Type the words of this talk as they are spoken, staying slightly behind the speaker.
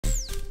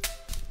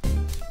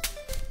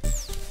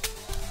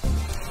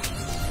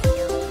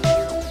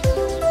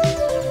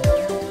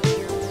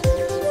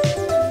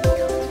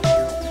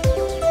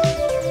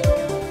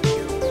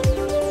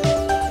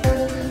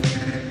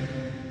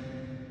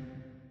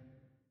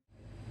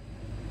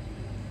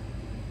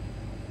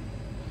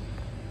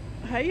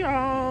Hey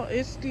y'all,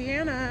 it's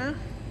Deanna.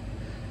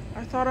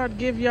 I thought I'd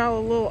give y'all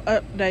a little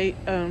update.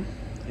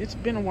 It's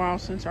been a while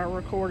since I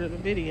recorded a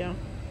video.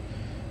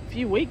 A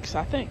few weeks,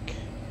 I think.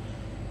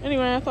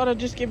 Anyway, I thought I'd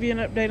just give you an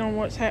update on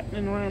what's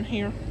happening around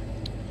here.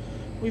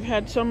 We've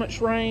had so much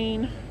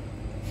rain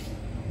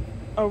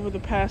over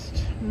the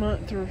past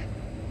month or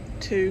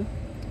two.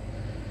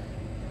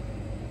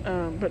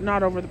 But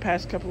not over the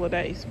past couple of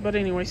days. But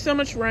anyway, so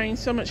much rain,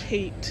 so much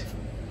heat.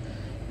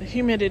 The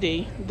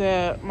humidity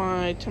that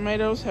my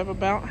tomatoes have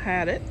about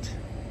had it.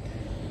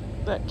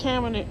 That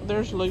chamomile,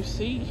 there's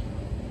Lucy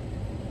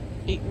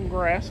eating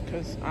grass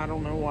because I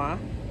don't know why.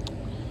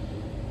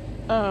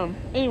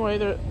 Anyway,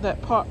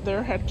 that pot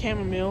there had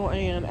chamomile,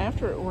 and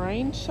after it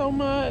rained so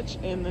much,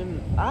 and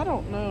then I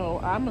don't know,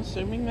 I'm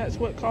assuming that's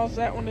what caused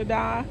that one to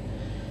die.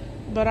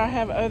 But I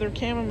have other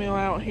chamomile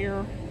out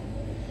here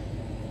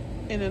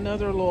in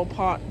another little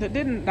pot that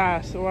didn't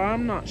die, so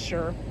I'm not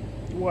sure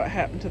what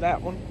happened to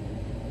that one.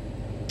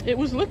 It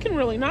was looking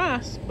really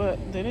nice,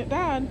 but then it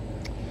died.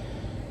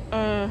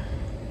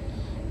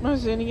 My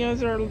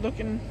zinnias are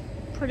looking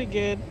pretty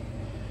good,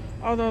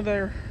 although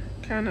they're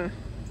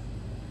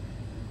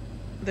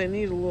they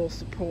need a little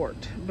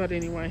support. But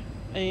anyway,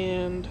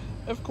 and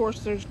of course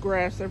there's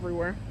grass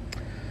everywhere.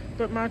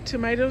 But my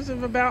tomatoes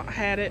have about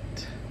had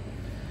it.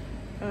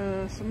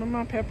 Some of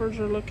my peppers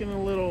are looking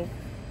a little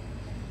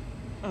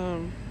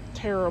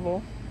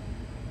terrible.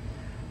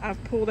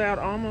 I've pulled out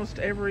almost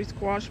every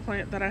squash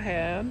plant that I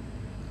had.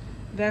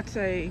 That's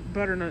a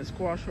butternut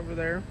squash over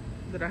there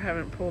that I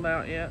haven't pulled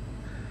out yet.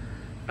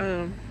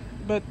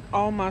 But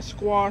all my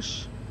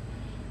squash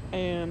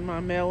and my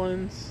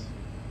melons,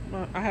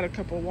 I had a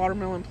couple of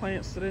watermelon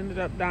plants that ended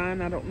up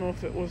dying. I don't know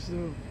if it was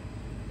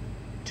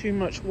too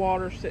much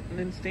water sitting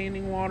in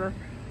standing water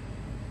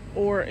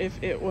or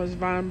if it was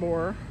vine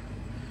borer.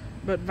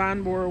 But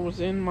vine borer was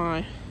in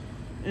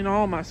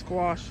all my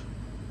squash.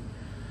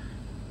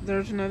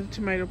 There's another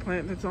tomato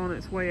plant that's on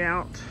its way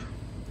out.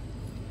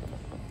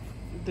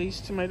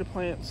 These tomato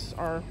plants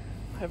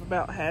have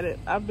about had it.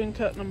 I've been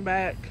cutting them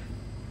back,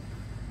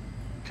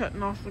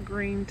 cutting off the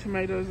green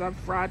tomatoes. I've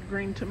fried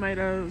green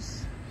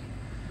tomatoes.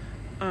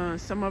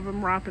 Some of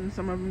them ripen,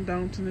 some of them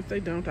don't, and if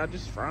they don't, I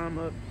just fry them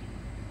up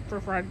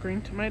for fried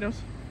green tomatoes.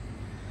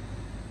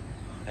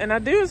 And I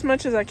do as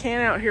much as I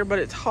can out here, but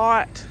it's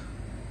hot,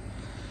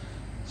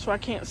 so I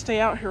can't stay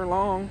out here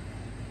long.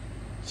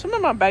 Some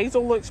of my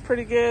basil looks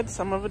pretty good,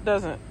 some of it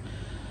doesn't.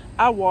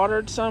 I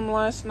watered some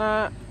last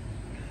night,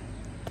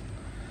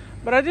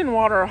 but I didn't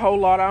water a whole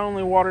lot. I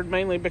only watered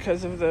mainly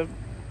because of the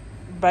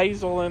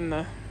basil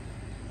and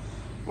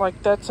what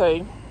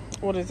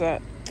is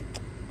that?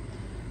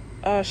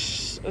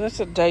 That's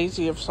a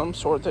daisy of some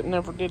sort that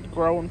never did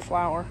grow and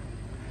flower.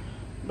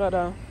 But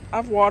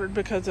I've watered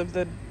because of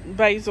the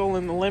basil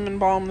and the lemon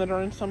balm that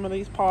are in some of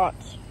these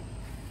pots.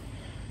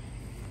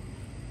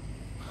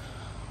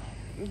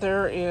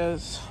 There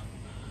is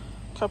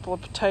a couple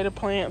of potato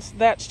plants.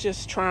 That's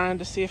just trying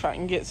to see if I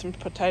can get some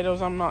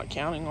potatoes. I'm not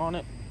counting on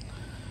it.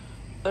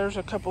 There's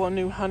a couple of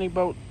new honey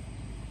boat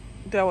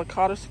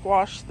delicata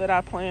squash that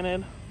I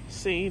planted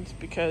seeds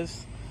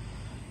because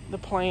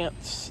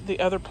the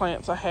other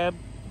plants I had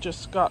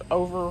just got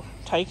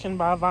overtaken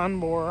by vine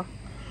borer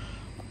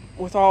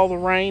with all the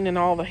rain and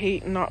all the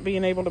heat and not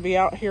being able to be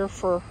out here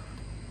for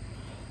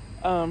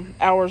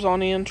hours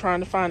on end trying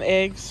to find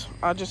eggs.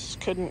 I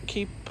just couldn't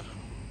keep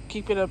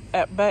it up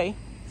at bay.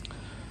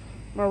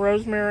 My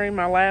rosemary,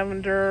 my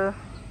lavender,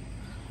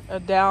 a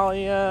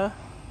dahlia,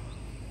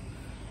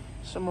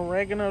 some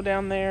oregano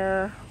down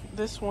there.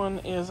 This one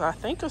is, I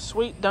think, a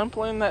sweet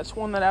dumpling. That's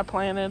one that I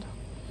planted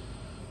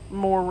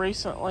more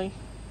recently,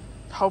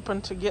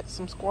 hoping to get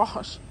some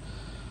squash.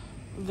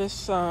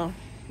 That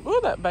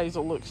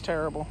basil looks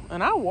terrible.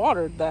 And I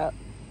watered that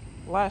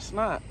last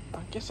night. I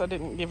guess I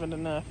didn't give it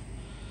enough.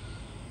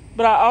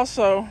 But I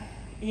also,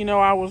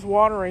 I was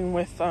watering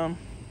with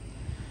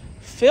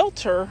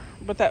filter,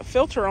 but that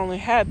filter only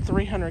had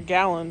 300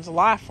 gallons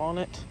life on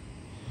it.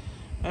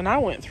 And I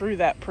went through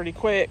that pretty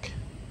quick.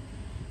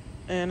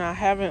 And I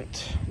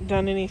haven't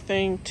done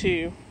anything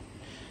to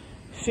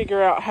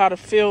figure out how to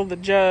fill the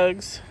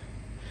jugs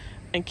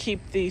and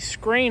keep the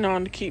screen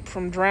on to keep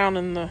from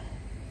drowning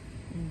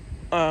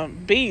the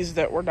bees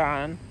that were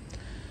dying.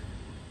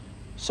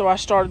 So I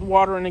started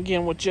watering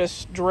again with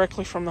just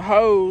directly from the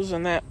hose,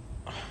 and that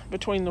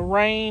between the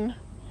rain,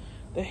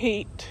 the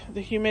heat,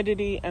 the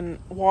humidity, and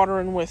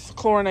watering with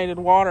chlorinated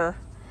water,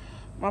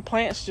 my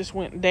plants just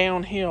went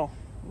downhill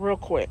real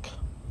quick.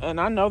 And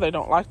I know they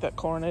don't like that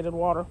chlorinated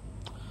water.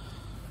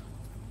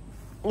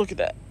 Look at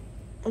that.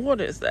 What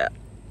is that?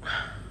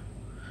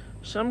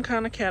 Some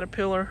kind of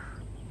caterpillar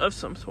of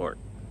some sort.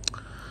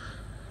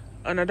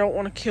 And I don't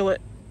want to kill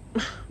it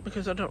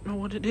because I don't know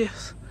what it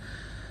is.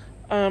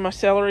 My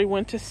celery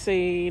went to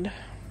seed.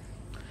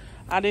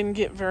 I didn't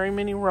get very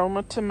many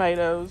Roma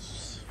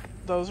tomatoes.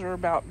 Those are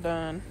about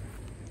done.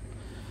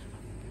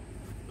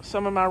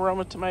 Some of my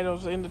Roma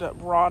tomatoes ended up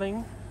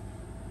rotting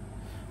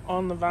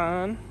on the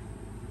vine.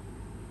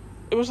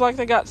 It was like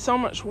they got so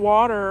much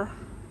water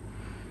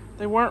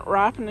They weren't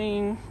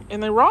ripening,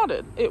 and they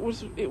rotted. It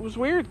was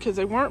weird because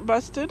they weren't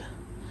busted.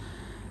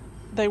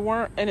 They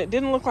weren't, and it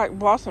didn't look like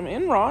blossom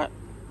end rot.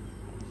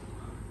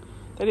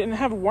 They didn't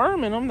have a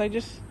worm in them.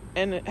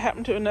 And it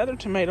happened to another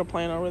tomato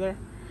plant over there.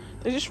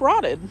 They just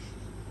rotted.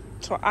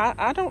 So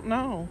I don't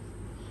know.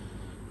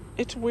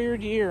 It's a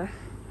weird year.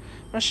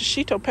 My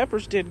shishito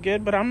peppers did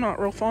good, but I'm not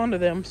real fond of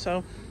them.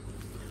 So,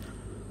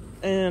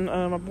 and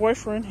my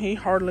boyfriend, he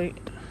hardly,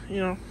 he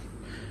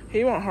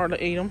won't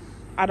hardly eat them.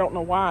 I don't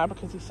know why,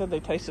 because he said they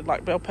tasted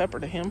like bell pepper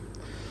to him.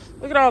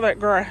 Look at all that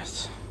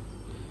grass.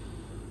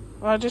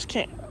 Well, I just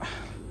can't.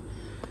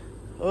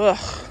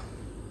 Ugh.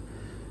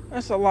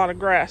 That's a lot of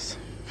grass.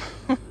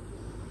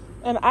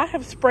 And I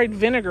have sprayed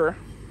vinegar.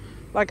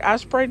 Like, I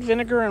sprayed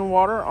vinegar and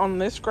water on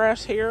this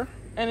grass here,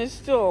 and it's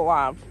still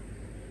alive.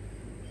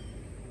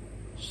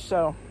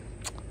 So,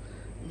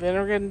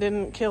 vinegar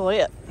didn't kill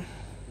it.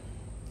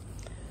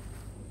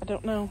 I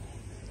don't know.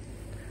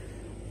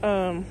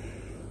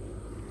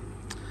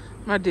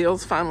 My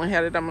deal's finally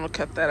had it. I'm going to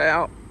cut that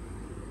out.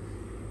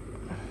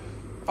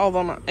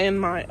 Although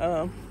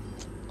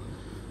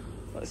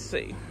let's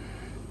see.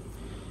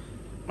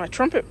 My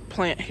trumpet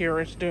plant here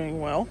is doing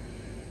well.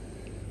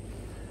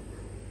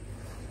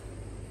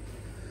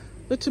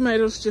 The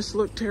tomatoes just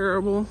look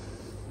terrible.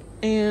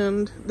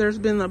 And there's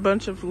been a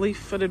bunch of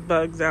leaf-footed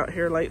bugs out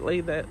here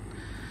lately that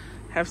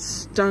have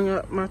stung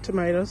up my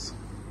tomatoes.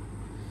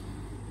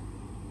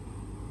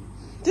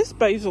 This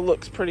basil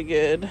looks pretty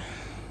good.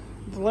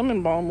 The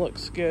lemon balm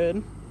looks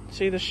good.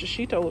 See, the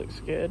shishito looks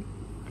good.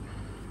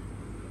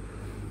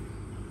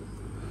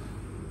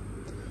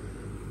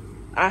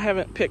 I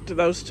haven't picked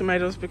those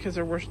tomatoes because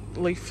there were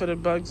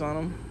leaf-footed bugs on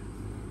them.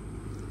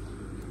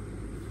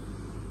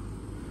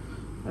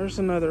 There's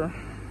another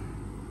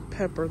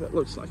pepper that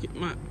looks like it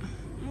might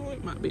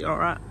be all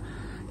right.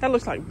 That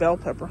looks like bell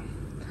pepper.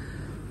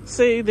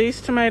 See, these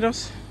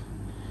tomatoes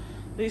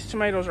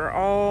are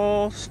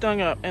all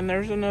stung up, and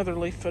there's another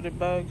leaf-footed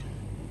bug.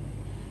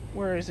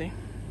 Where is he?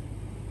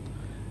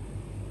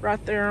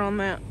 Right there on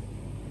that.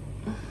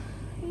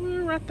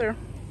 Right there.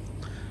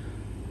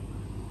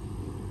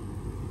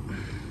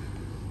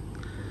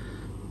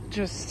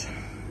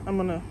 I'm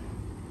gonna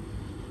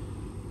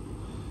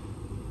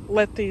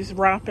let these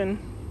ripen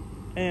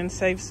and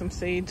save some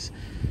seeds.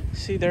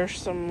 See, there's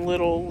some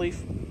little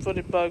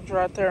leaf-footed bugs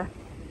right there.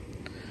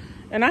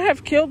 And I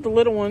have killed the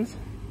little ones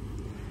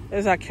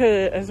as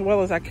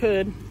well as I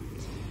could.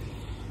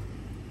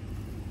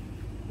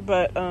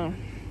 But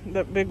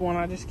that big one,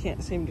 I just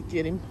can't seem to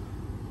get him.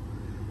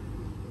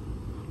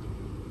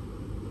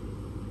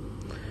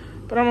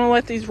 But I'm gonna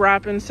let these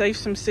ripen, save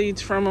some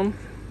seeds from them.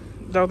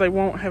 Though they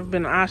won't have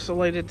been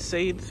isolated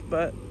seeds,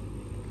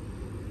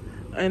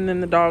 and then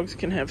the dogs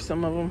can have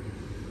some of them.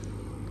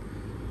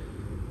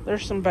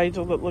 There's some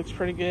basil that looks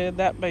pretty good.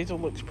 That basil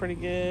looks pretty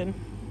good.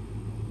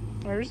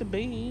 There's a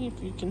bee,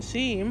 if you can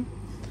see him.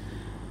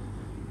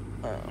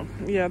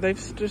 Yeah,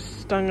 they've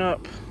just stung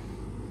up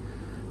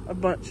a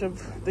bunch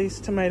of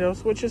these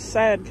tomatoes, which is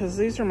sad because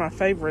these are my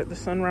favorite, the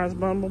sunrise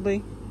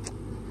bumblebee.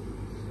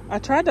 I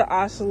tried to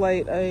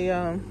isolate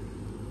a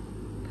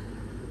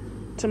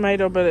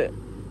tomato, but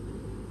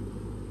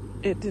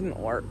it didn't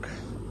work.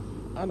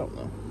 I don't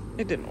know.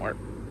 It didn't work.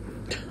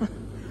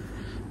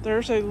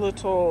 There's a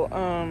little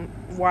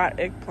white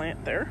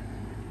eggplant there.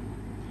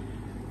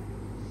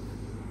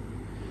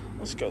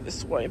 Let's go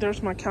this way.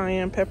 There's my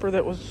cayenne pepper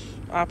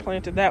I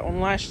planted that one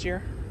last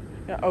year.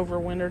 I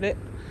overwintered it.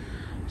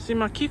 See,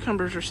 my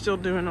cucumbers are still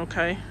doing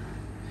okay.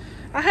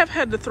 I have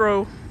had to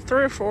throw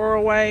 3 or 4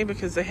 away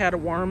because they had a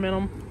worm in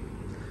them.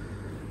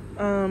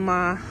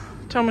 My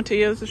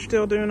tomatillos are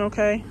still doing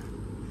okay.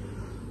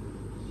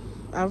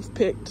 I've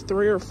picked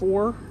 3 or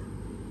 4.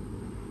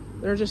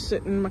 They're just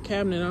sitting in my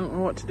cabinet. I don't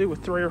know what to do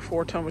with 3 or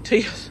 4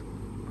 tomatillos.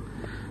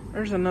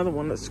 There's another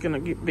one that's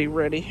going to be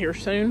ready here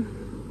soon.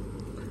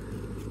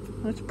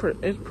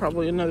 It's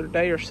probably another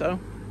day or so.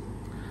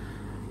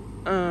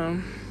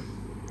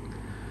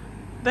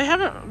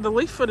 The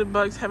leaf-footed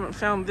bugs haven't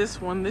found this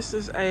one. This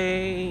is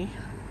a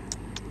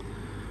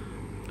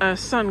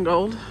sun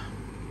gold.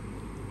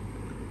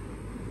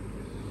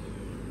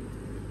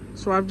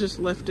 So I've just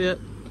left it.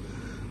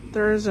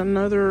 There is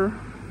another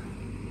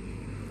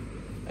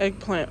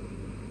eggplant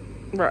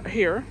right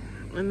here,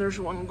 and there's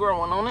one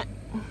growing on it.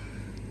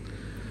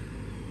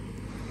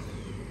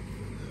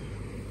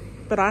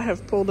 But I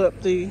have pulled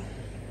up the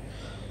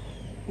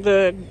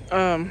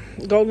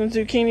golden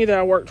zucchini that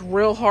I worked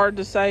real hard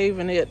to save,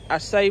 and I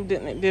saved it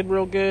and it did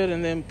real good,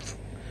 and then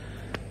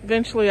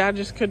eventually I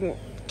just couldn't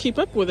keep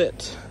up with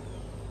it.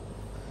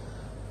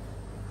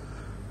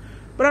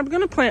 But I'm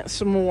gonna plant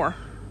some more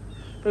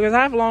because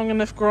I have long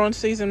enough growing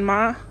season.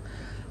 My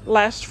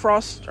first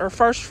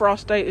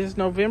frost date is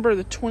November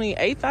the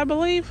 28th, I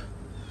believe.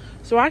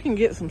 So I can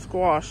get some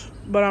squash,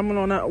 but I'm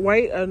gonna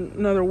wait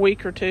another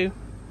week or 2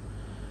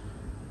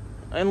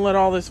 and let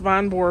all this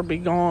vine borer be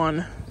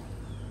gone.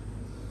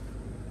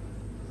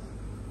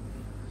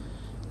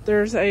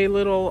 There's a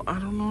little, I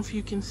don't know if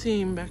you can see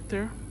him back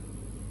there.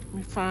 Let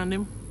me find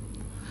him.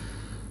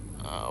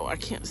 Oh, I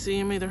can't see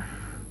him either.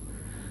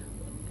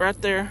 right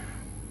there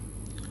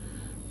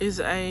is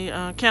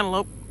a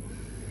cantaloupe.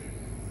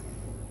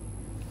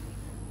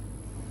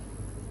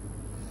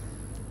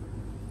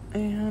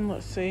 And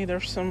let's see,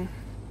 there's some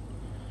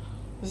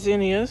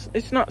zinnias.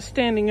 It's not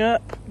standing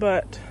up,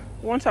 but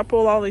once I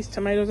pull all these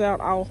tomatoes out,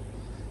 I'll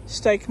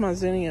stake my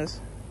zinnias.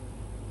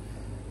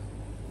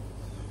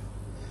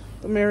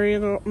 The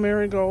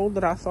marigold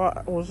that I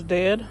thought was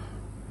dead,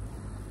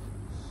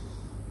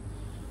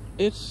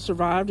 it's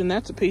survived, and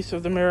that's a piece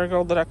of the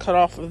marigold that I cut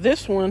off of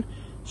this one,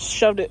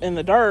 shoved it in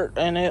the dirt,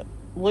 and it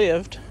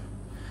lived.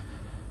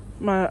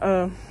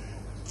 My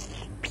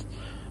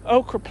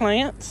okra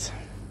plants,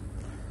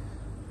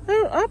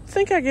 I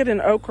think I get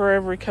an okra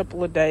every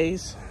couple of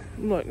days.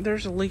 Look,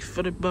 there's a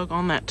leaf-footed bug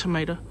on that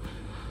tomato.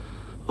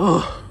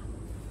 Ugh.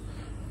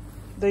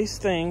 These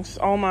things,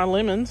 all my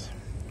lemons,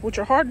 which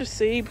are hard to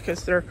see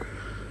because they're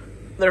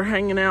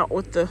hanging out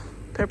with the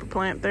pepper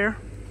plant there.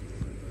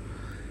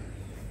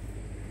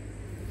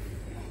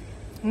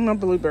 My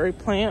blueberry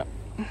plant.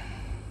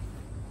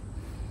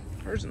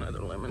 There's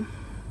another lemon.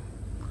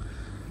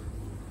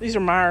 These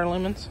are Meyer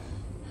lemons.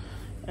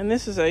 And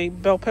this is a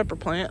bell pepper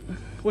plant,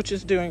 which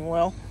is doing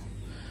well.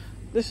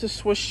 This is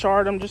Swiss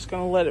chard. I'm just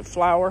going to let it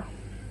flower.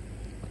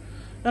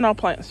 And I'll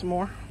plant some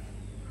more.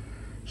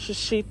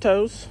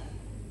 Shishitos.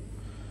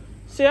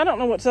 See, I don't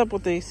know what's up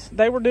with these.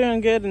 They were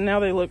doing good, and now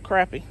they look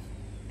crappy.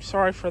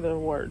 Sorry for the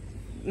word.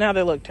 Now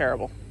they look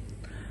terrible.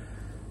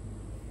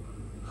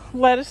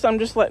 Lettuce, I'm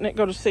just letting it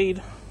go to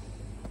seed.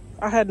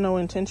 I had no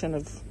intention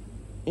of,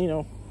 you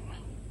know,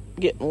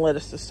 getting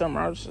lettuce this summer.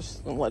 I was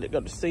just going to let it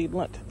go to seed.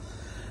 Let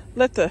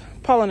the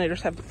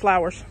pollinators have the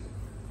flowers.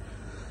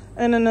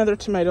 And another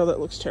tomato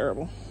that looks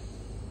terrible.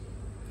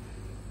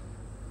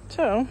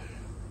 So,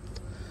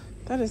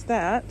 that is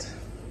that.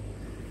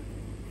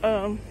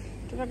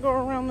 Did I go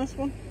around this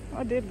one?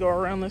 I did go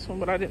around this one,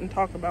 but I didn't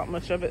talk about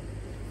much of it.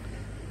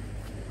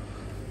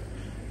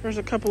 There's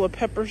a couple of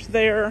peppers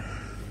there.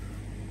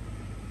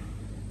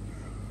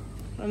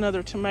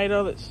 Another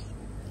tomato that's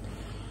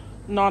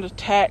not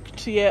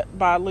attacked yet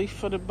by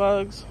leaf-footed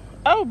bugs.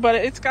 Oh, but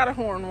it's got a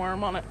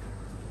hornworm on it.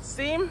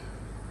 See him?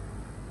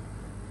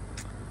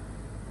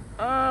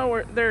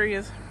 Oh, there he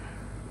is.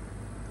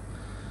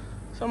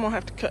 So I'm gonna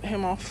have to cut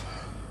him off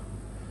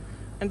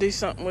and do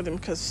something with him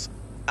because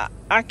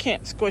I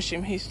can't squish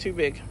him. He's too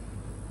big.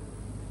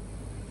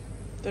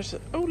 There's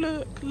a, oh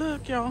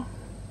look y'all.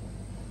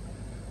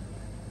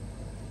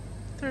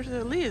 There's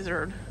a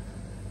lizard.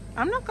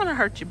 I'm not gonna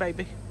hurt you,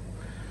 baby.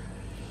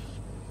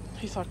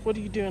 He's like, what are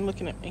you doing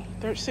looking at me?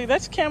 There, see,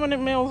 that's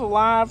chamomile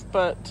alive,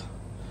 but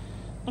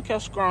look how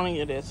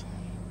scrawny it is.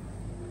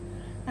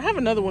 I have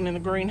another one in the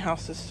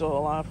greenhouse that's still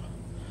alive.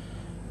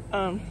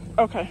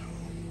 Okay.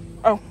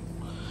 Oh,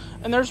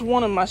 and there's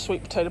one of my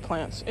sweet potato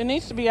plants. It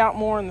needs to be out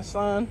more in the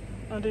sun.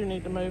 I do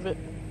need to move it.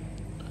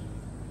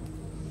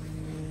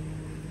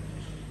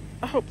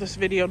 I hope this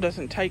video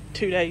doesn't take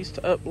 2 days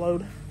to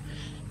upload.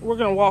 We're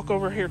gonna walk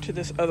over here to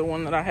this other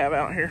one that I have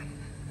out here.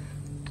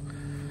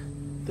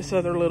 This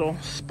other little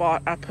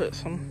spot I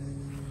put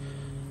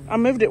I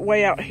moved it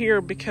way out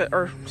here because,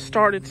 or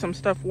started some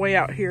stuff way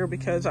out here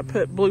because I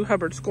put blue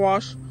Hubbard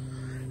squash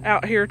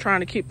out here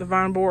trying to keep the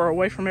vine borer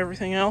away from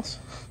everything else.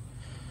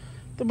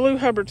 The blue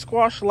Hubbard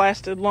squash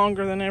lasted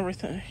longer than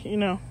everything, you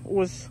know,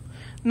 was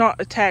not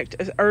attacked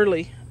as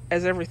early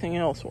as everything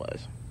else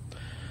was.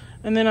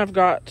 And then I've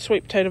got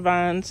sweet potato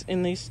vines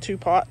in these 2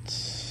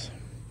 pots.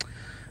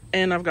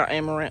 And I've got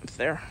amaranth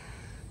there.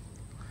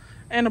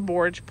 And a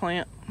borage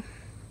plant.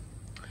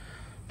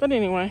 But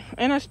anyway,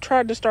 and I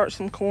tried to start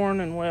some corn,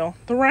 and well,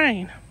 the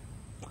rain.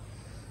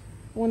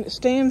 When it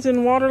stands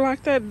in water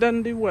like that, it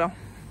doesn't do well.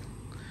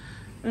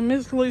 And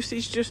Miss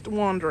Lucy's just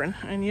wandering.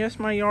 And yes,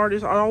 my yard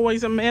is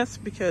always a mess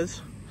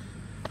because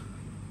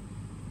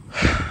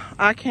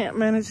I can't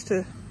manage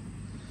to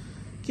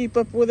keep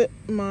up with it.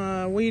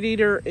 My weed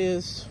eater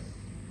is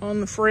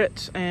on the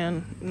fritz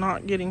and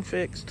not getting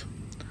fixed.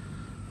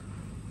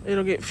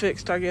 It'll get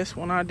fixed, I guess,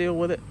 when I deal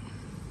with it.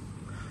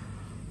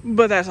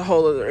 But that's a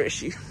whole other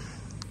issue.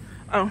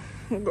 Oh,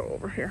 we'll go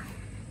over here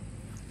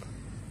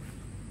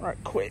right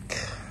quick.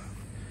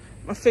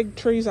 My fig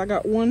trees, I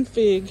got 1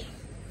 fig.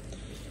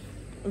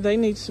 They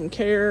need some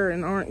care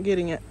and aren't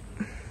getting it.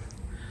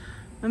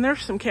 And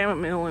there's some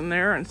chamomile in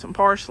there and some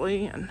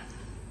parsley and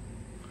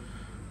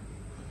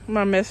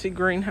my messy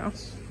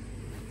greenhouse.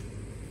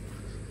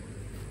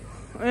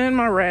 And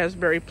my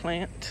raspberry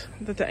plant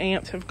that the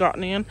ants have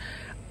gotten in.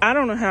 I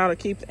don't know how to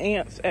keep the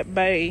ants at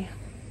bay.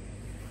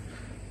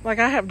 Like,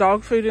 I have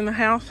dog food in the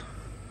house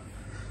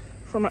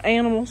for my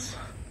animals,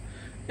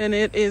 and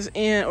it is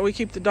in, we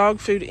keep the dog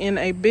food in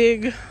a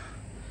big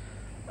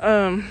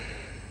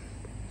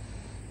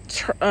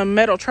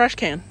metal trash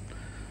can,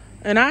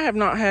 and I have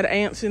not had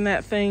ants in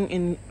that thing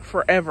in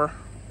forever.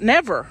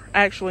 Never,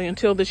 actually,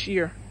 until this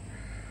year.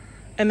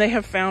 And they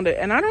have found it,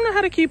 and I don't know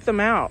how to keep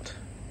them out.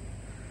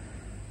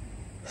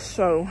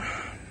 So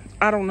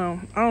I don't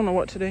know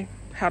what to do,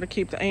 how to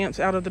keep the ants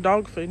out of the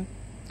dog food.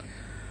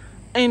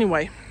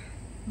 Anyway,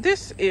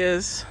 this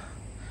is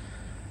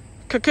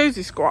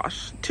Kikuchi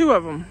squash, 2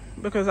 of them,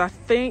 because I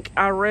think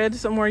I read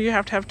somewhere you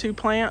have to have 2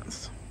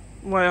 plants.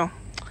 Well,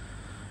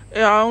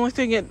 the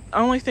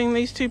only thing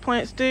these 2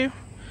 plants do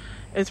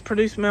is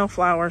produce male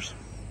flowers.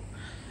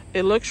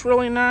 It looks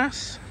really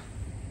nice,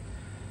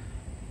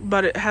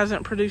 but it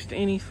hasn't produced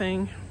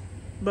anything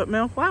but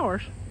male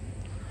flowers.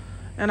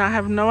 And I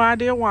have no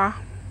idea why.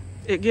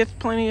 It gets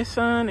plenty of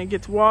sun, it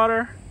gets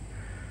water.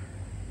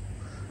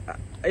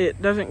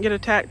 It doesn't get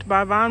attacked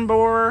by vine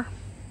borer.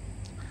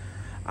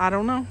 I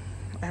don't know.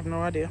 I have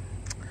no idea.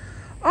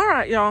 All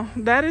right, y'all,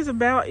 that is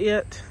about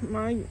it.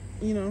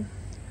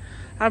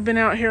 I've been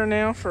out here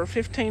now for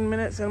 15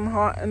 minutes and I'm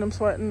hot and I'm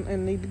sweating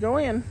and need to go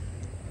in.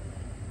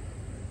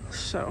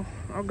 So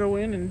I'll go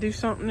in and do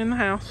something in the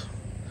house.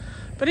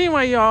 But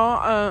anyway,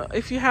 y'all,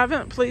 if you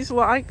haven't, please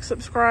like,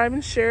 subscribe,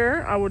 and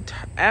share. I would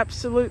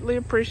absolutely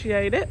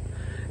appreciate it.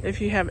 If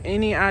you have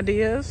any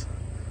ideas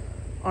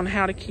on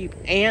how to keep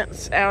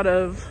ants out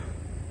of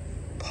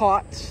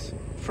pots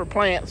for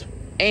plants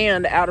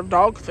and out of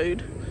dog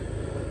food,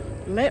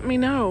 let me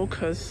know,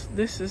 because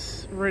this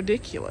is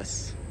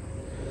ridiculous.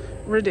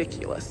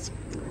 Ridiculous.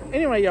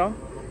 Anyway,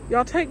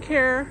 y'all take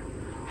care.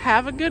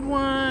 Have a good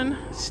one.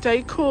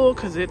 Stay cool,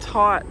 because it's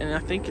hot, and I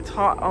think it's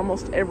hot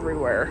almost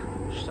everywhere.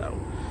 So,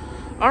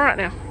 all right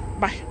now.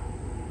 Bye.